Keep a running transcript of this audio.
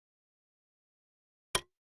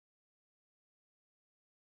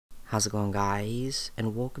How's it going, guys?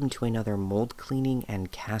 And welcome to another mold cleaning and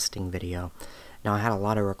casting video. Now, I had a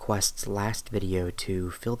lot of requests last video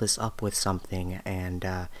to fill this up with something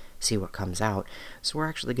and see what comes out. So we're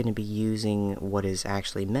actually going to be using what is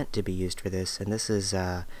actually meant to be used for this, and this is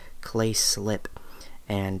𝗕𝗲𝗹𝗹.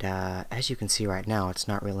 And as you can see right now, it's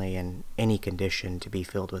not really in any condition to be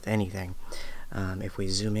filled with anything. If we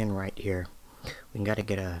zoom in right here, we got to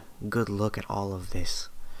get a good look at all of this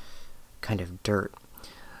kind of dirt.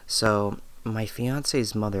 So my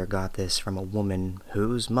fiance's mother got this from a woman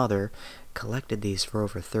whose mother collected these for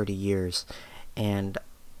over 30 years, and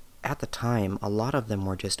at the time a lot of them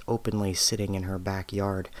were just openly sitting in her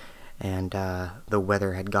backyard, and the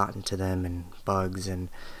weather had gotten to them and bugs and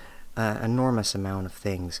an enormous amount of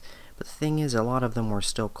things. But the thing is, a lot of them were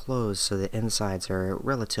still closed, so the insides are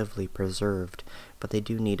relatively preserved, but they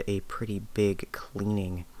do need a pretty big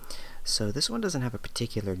cleaning. So this one doesn't have a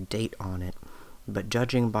particular date on it, but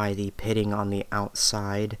judging by the pitting on the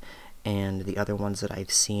outside and the other ones that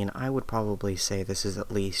I've seen, I would probably say this is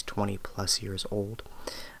at least 20 plus years old,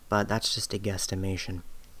 but that's just a guesstimation.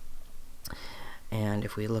 And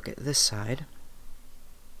if we look at this side,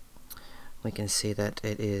 we can see that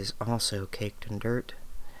it is also caked in dirt.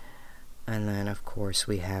 And then of course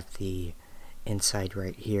we have the inside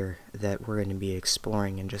right here that we're going to be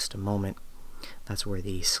exploring in just a moment. That's where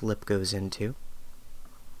the slip goes into.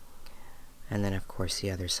 And then of course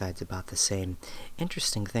the other side's about the same.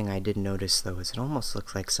 Interesting thing I did notice though is it almost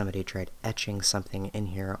looks like somebody tried etching something in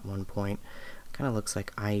here at one point. Kind of looks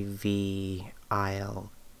like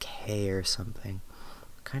𝗕𝗲𝗹𝗹 or something.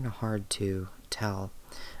 Kind of hard to tell.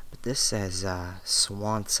 But this says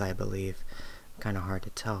𝗕𝗲𝗹𝗹, I believe. Kind of hard to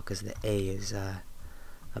tell because the A is a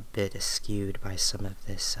bit askewed by some of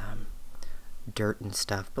this dirt and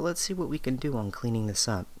stuff. But let's see what we can do on cleaning this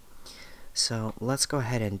up. So let's go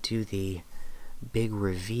ahead and do the big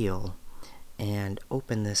reveal and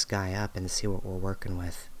open this guy up and see what we're working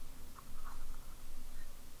with.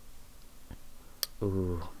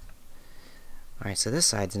 Ooh. Alright, so this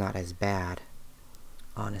side's not as bad,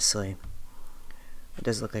 honestly. It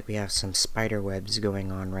does look like we have some spider webs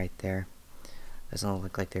going on right there. Doesn't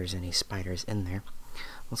look like there's any spiders in there.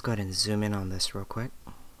 Let's go ahead and zoom in on this real quick.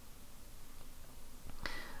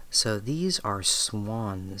 So these are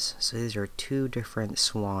swans. So these are two different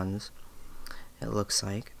swans, it looks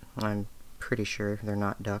like. I'm pretty sure they're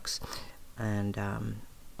not ducks. And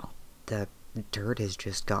the dirt has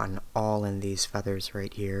just gotten all in these feathers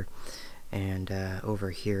right here and over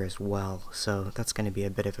here as well. So that's going to be a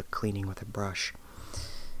bit of a cleaning with a brush.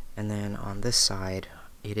 And then on this side,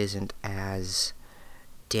 it isn't as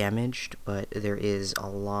damaged, but there is a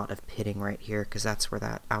lot of pitting right here because that's where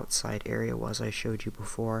that outside area was I showed you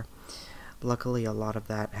before. Luckily, a lot of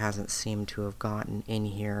that hasn't seemed to have gotten in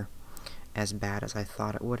here as bad as I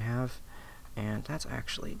thought it would have, and that's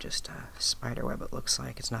actually just a spider web. It looks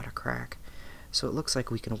like it's not a crack, so it looks like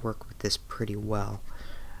we can work with this pretty well.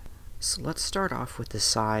 So let's start off with the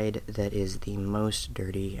side that is the most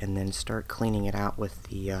dirty and then start cleaning it out with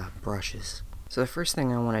the brushes. So the first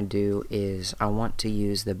thing I want to do is I want to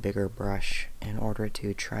use the bigger brush in order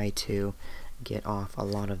to try to get off a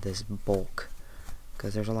lot of this bulk,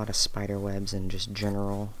 because there's a lot of spider webs and just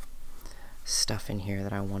general stuff in here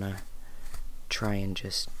that I want to try and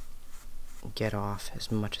just get off as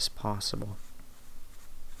much as possible.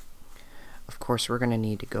 Of course, we're going to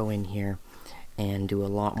need to go in here and do a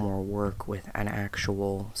lot more work with an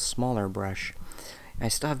actual smaller brush. I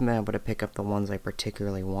still haven't been able to pick up the ones I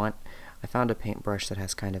particularly want. I found a paintbrush that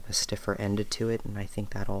has kind of a stiffer end to it, and I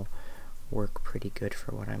think that'll work pretty good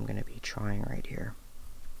for what I'm going to be trying right here.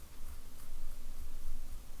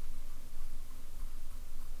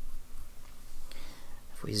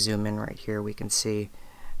 If we zoom in right here, we can see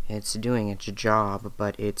it's doing its job,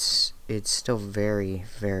 but it's still very,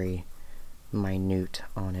 very minute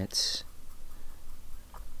on its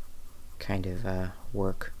kind of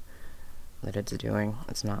work that it's doing.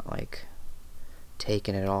 It's not like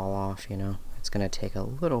taking it all off, you know. It's going to take a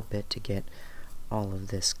little bit to get all of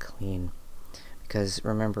this clean, because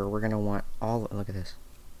remember, we're going to want all, look at this,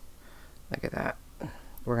 look at that,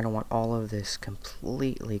 we're going to want all of this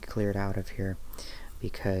completely cleared out of here,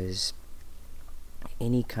 because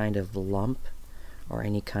any kind of lump or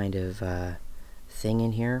any kind of thing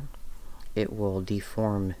in here, it will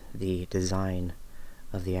deform the design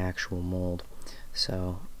of the actual mold.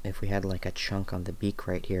 So if we had like a chunk on the beak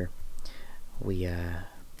right here, we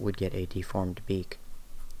would get a deformed beak.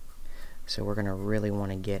 So we're going to really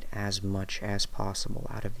want to get as much as possible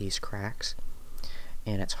out of these cracks.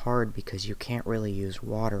 And it's hard because you can't really use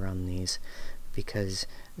water on these, because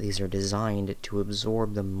these are designed to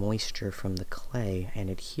absorb the moisture from the clay and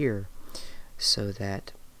adhere so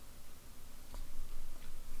that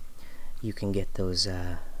you can get those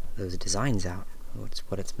designs out. That's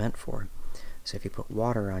what it's meant for. So if you put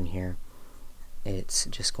water on here, it's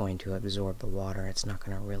just going to absorb the water. It's not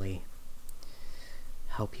going to really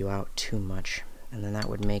help you out too much. And then that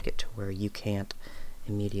would make it to where you can't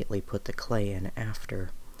immediately put the clay in after,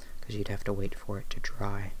 because you'd have to wait for it to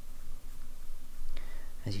dry.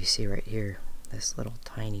 As you see right here, this little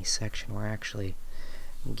tiny section we're actually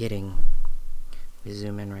getting, we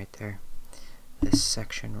zoom in right there, this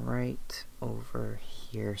section right over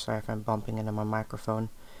here. Sorry if I'm bumping into my microphone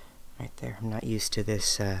right there. I'm not used to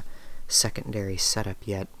this secondary setup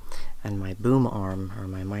yet, and my boom arm, or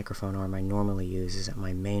my microphone arm I normally use, is at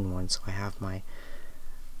my main one, so I have my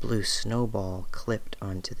blue snowball clipped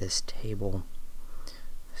onto this table.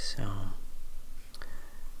 So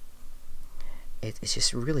it's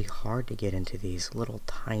just really hard to get into these little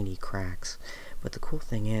tiny cracks. But the cool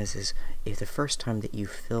thing is if the first time that you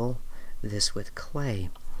fill this with clay,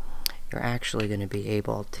 you're actually going to be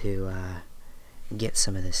able to get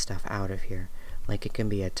some of this stuff out of here. Like, it can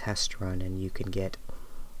be a test run and you can get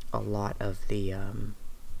a lot of the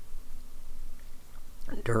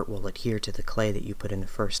dirt will adhere to the clay that you put in the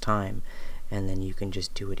first time, and then you can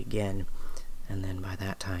just do it again, and then by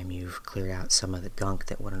that time you've cleared out some of the gunk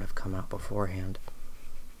that wouldn't have come out beforehand.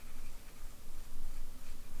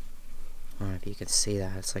 I don't know if you can see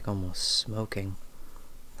that, it's like almost smoking.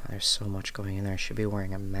 There's so much going in there. I should be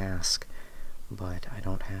wearing a mask, but I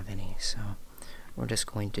don't have any, so we're just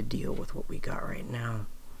going to deal with what we got right now.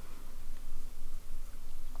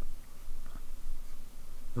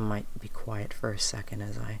 Might be quiet for a second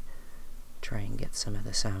as I try and get some of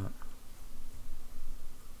this out.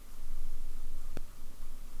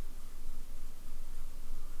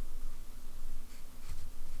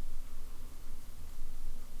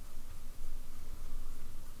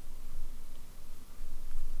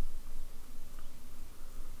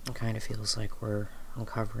 It kind of feels like we're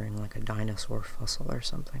uncovering like a dinosaur fossil or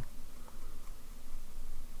something.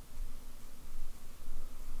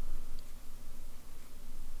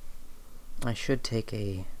 I should take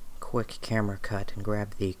a quick camera cut and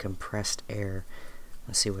grab the compressed air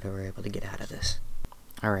and see what we're able to get out of this.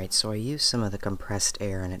 Alright, so I used some of the compressed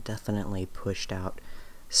air and it definitely pushed out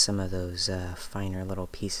some of those finer little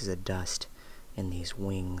pieces of dust in these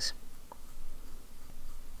wings.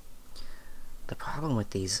 The problem with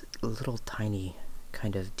these little tiny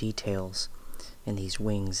kind of details in these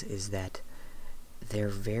wings is that they're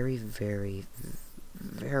very, very,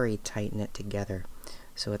 very tight knit together,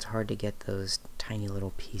 so it's hard to get those tiny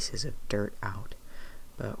little pieces of dirt out.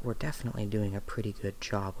 But we're definitely doing a pretty good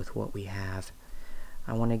job with what we have.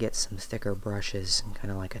 I want to get some thicker brushes, and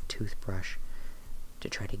kind of like a toothbrush, to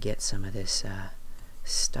try to get some of this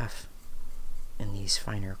stuff and these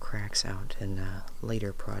finer cracks out in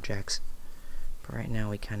later projects. But right now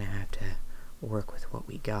we kind of have to work with what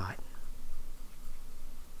we got.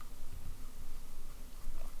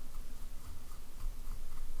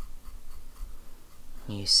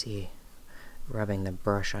 You see, rubbing the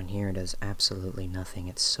brush on here does absolutely nothing.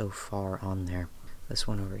 It's so far on there. This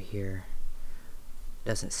one over here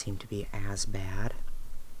doesn't seem to be as bad.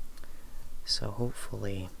 So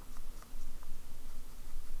hopefully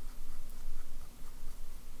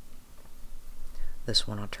this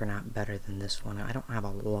one will turn out better than this one. I don't have a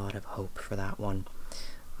lot of hope for that one,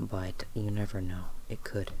 but you never know. It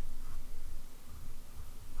could.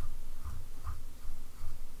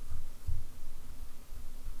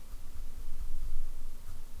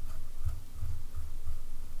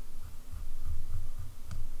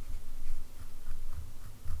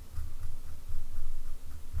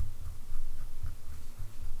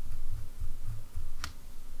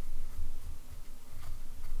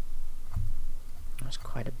 There's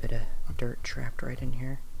quite a bit of dirt trapped right in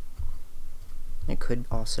here. It could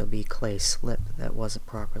also be clay slip that wasn't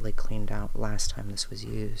properly cleaned out last time this was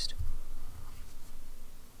used.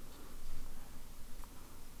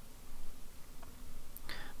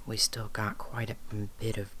 We still got quite a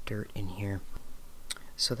bit of dirt in here.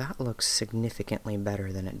 So that looks significantly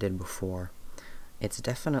better than it did before. It's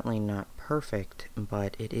definitely not perfect,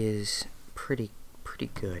 but it is pretty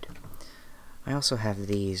good. I also have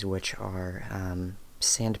these, which are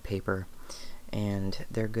sandpaper, and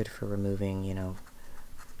they're good for removing, you know,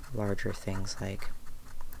 larger things like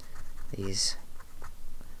these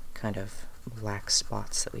kind of black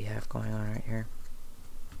spots that we have going on right here.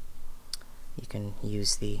 You can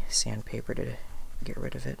use the sandpaper to get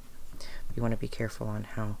rid of it. You want to be careful on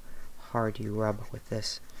how hard you rub with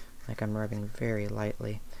this. Like, I'm rubbing very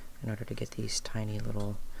lightly. in order to get these tiny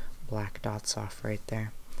little black dots off right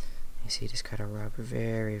there. You see, just kind of rub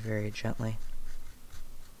very, very gently.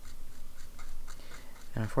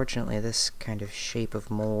 And unfortunately, this kind of shape of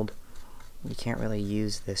mold, you can't really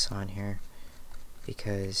use this on here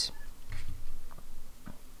because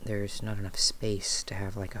there's not enough space to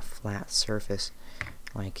have like a flat surface.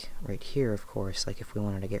 Like right here, of course, like if we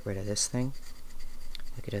wanted to get rid of this thing,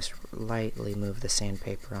 we could just lightly move the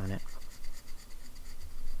sandpaper on it.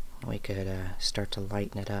 We could start to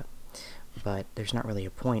lighten it up. But there's not really a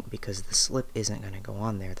point because the slip isn't going to go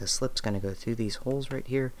on there. The slip's going to go through these holes right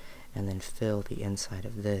here and then fill the inside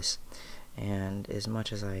of this. And as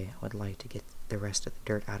much as I would like to get the rest of the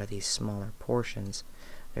dirt out of these smaller portions,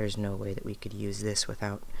 there's no way that we could use this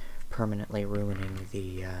without permanently ruining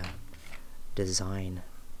the design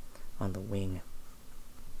on the wing.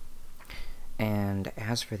 And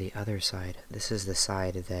as for the other side, this is the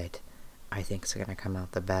side that I think is going to come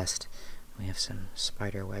out the best. We have some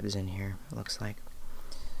spider webs in here, it looks like.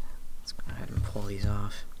 Let's go ahead and pull these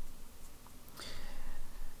off.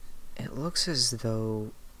 It looks as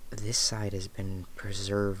though this side has been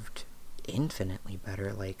preserved infinitely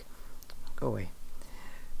better. Like, go away.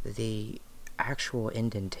 The actual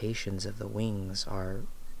indentations of the wings are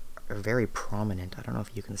very prominent. I don't know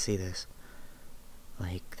if you can see this.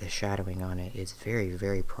 Like, the shadowing on it is very,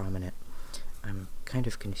 very prominent. I'm kind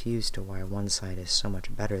of confused to why one side is so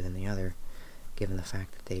much better than the other, given the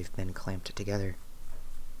fact that they've been clamped together.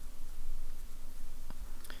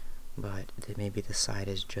 But maybe the side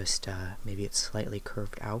is just, maybe it's slightly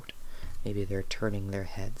curved out. Maybe they're turning their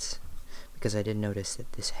heads. Because I did notice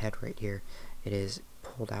that this head right here, it is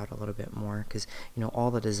pulled out a little bit more. Because, you know,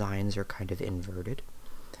 all the designs are kind of inverted.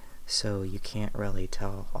 So you can't really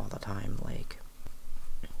tell all the time, like,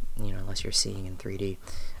 you know, unless you're seeing in 3D,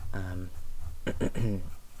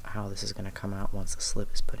 how this is going to come out once the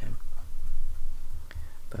slip is put in.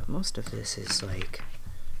 But most of this is like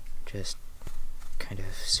just kind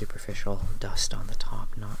of superficial dust on the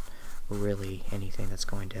top, not really anything that's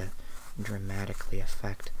going to dramatically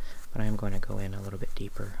affect. But I am going to go in a little bit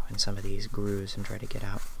deeper in some of these grooves and try to get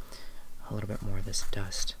out a little bit more of this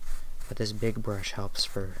dust. But this big brush helps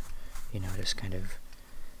for, you know, just kind of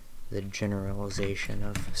the generalization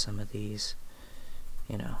of some of these,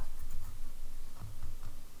 you know.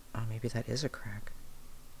 Oh, maybe that is a crack.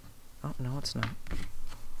 Oh, no, it's not.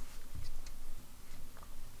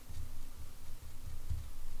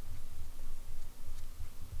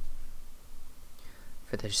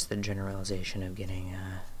 For just the generalization of getting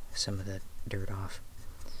some of the dirt off.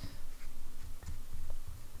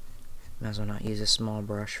 Might as well not use a small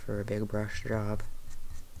brush for a big brush job.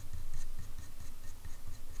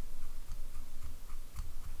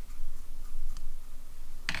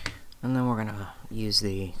 And then we're gonna use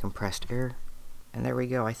the compressed air. And there we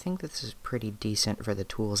go. I think this is pretty decent for the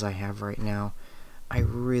tools I have right now. I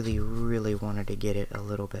really, really wanted to get it a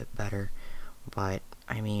little bit better. But,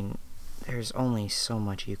 I mean, there's only so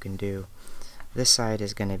much you can do. This side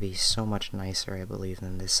is going to be so much nicer, I believe,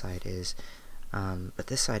 than this side is. But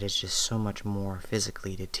this side is just so much more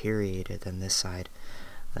physically deteriorated than this side.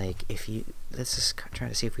 Like, if you... Let's just try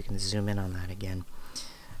to see if we can zoom in on that again.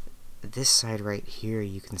 This side right here,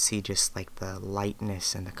 you can see just like the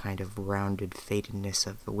lightness and the kind of rounded fadedness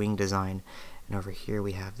of the wing design. And over here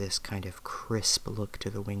we have this kind of crisp look to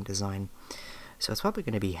the wing design. So it's probably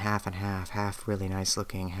going to be half and half, half really nice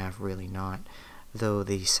looking, half really not. Though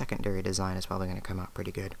the secondary design is probably going to come out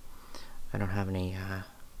pretty good. I don't have any,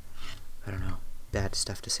 I don't know, bad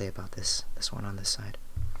stuff to say about this one on this side.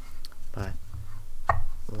 But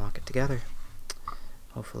lock it together.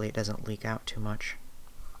 Hopefully it doesn't leak out too much.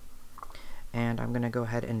 And I'm going to go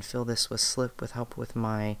ahead and fill this with slip with help with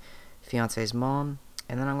my fiance's mom.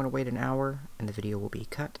 And then I'm going to wait an hour and the video will be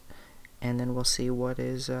cut. And then we'll see what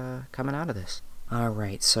is coming out of this.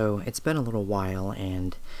 Alright, so it's been a little while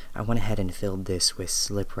and I went ahead and filled this with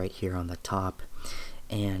slip right here on the top.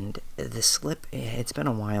 And the slip, it's been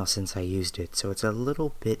a while since I used it, so it's a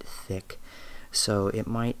little bit thick. So it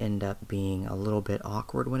might end up being a little bit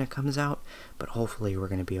awkward when it comes out, but hopefully we're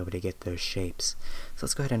going to be able to get those shapes. So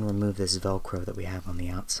let's go ahead and remove this Velcro that we have on the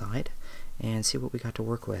outside and see what we got to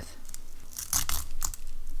work with.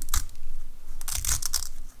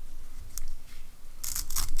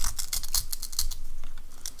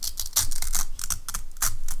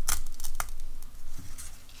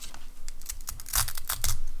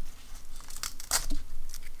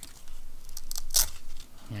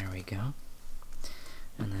 There we go.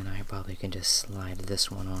 And then I probably can just slide this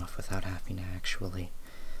one off without having to actually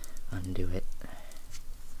undo it.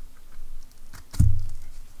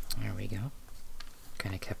 There we go.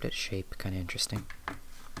 Kind of kept its shape, kind of interesting.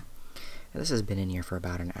 This has been in here for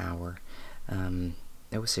about an hour.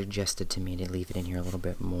 It was suggested to me to leave it in here a little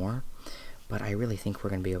bit more, but I really think we're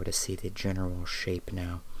going to be able to see the general shape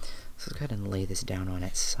now. So let's go ahead and lay this down on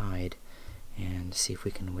its side and see if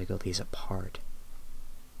we can wiggle these apart.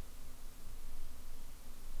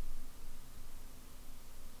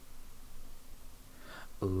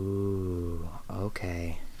 Ooh,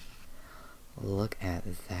 okay. Look at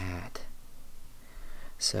that.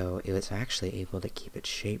 So it was actually able to keep its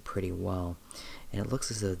shape pretty well. And it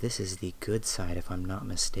looks as though this is the good side, if I'm not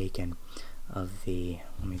mistaken, of the,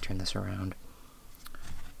 let me turn this around,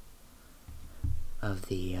 of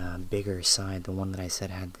the bigger side, the one that I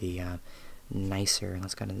said had the nicer,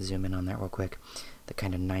 let's kind of zoom in on that real quick, the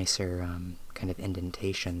kind of nicer kind of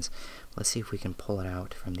indentations. Let's see if we can pull it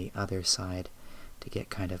out from the other side to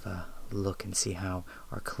get kind of a look and see how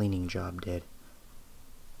our cleaning job did.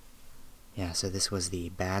 Yeah, so this was the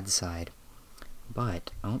bad side,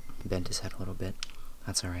 but, oh, bent his head a little bit.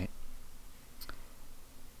 That's alright.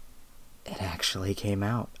 It actually came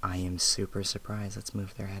out. I am super surprised. Let's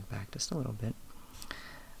move their head back just a little bit.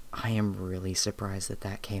 I am really surprised that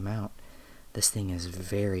that came out. This thing is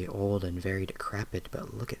very old and very decrepit,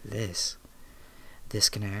 but look at this. This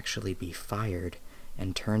can actually be fired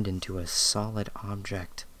and turned into a solid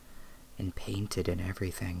object and painted and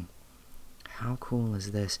everything. How cool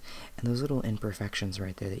is this? And those little imperfections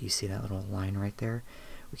right there that you see, that little line right there,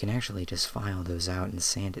 we can actually just file those out and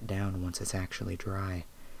sand it down once it's actually dry.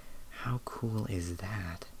 How cool is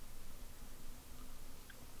that?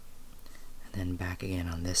 And then back again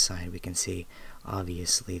on this side, we can see,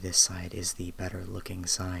 obviously this side is the better looking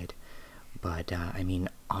side. But, I mean,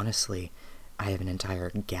 honestly, I have an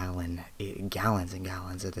entire gallons and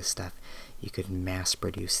gallons of this stuff. You could mass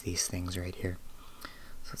produce these things right here.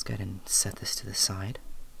 So let's go ahead and set this to the side.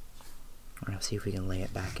 I'm gonna see if we can lay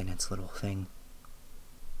it back in its little thing.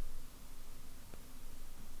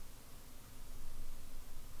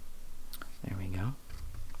 There we go.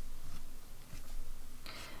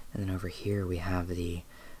 And then over here we have the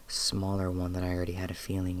smaller one that I already had a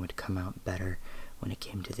feeling would come out better when it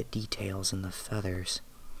came to the details and the feathers.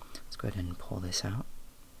 Let's go ahead and pull this out.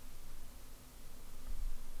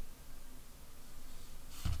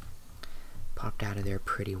 Popped out of there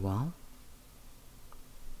pretty well.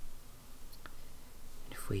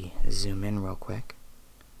 And if we zoom in real quick,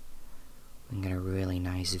 we can get a really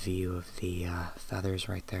nice view of the feathers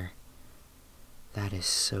right there. That is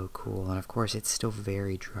so cool. And of course it's still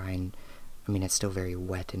very dry and, I mean, it's still very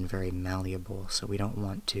wet and very malleable, so we don't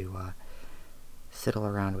want to fiddle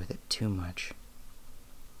around with it too much.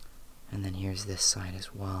 And then here's this side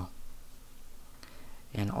as well.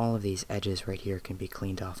 And all of these edges right here can be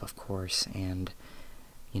cleaned off, of course, and,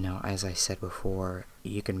 you know, as I said before,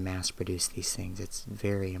 you can mass produce these things. It's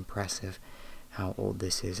very impressive how old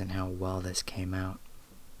this is and how well this came out.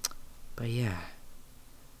 But yeah,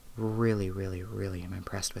 really, really, really am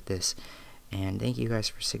impressed with this. And thank you guys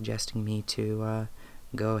for suggesting me to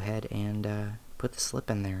go ahead and put the slip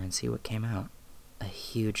in there and see what came out. A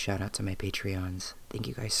huge shout out to my Patreons. Thank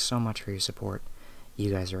you guys so much for your support.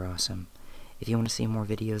 You guys are awesome. If you want to see more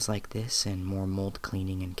videos like this and more mold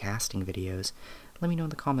cleaning and casting videos, let me know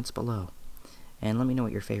in the comments below. And let me know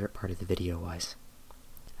what your favorite part of the video was.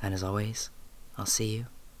 And as always, I'll see you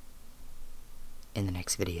in the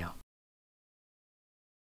next video.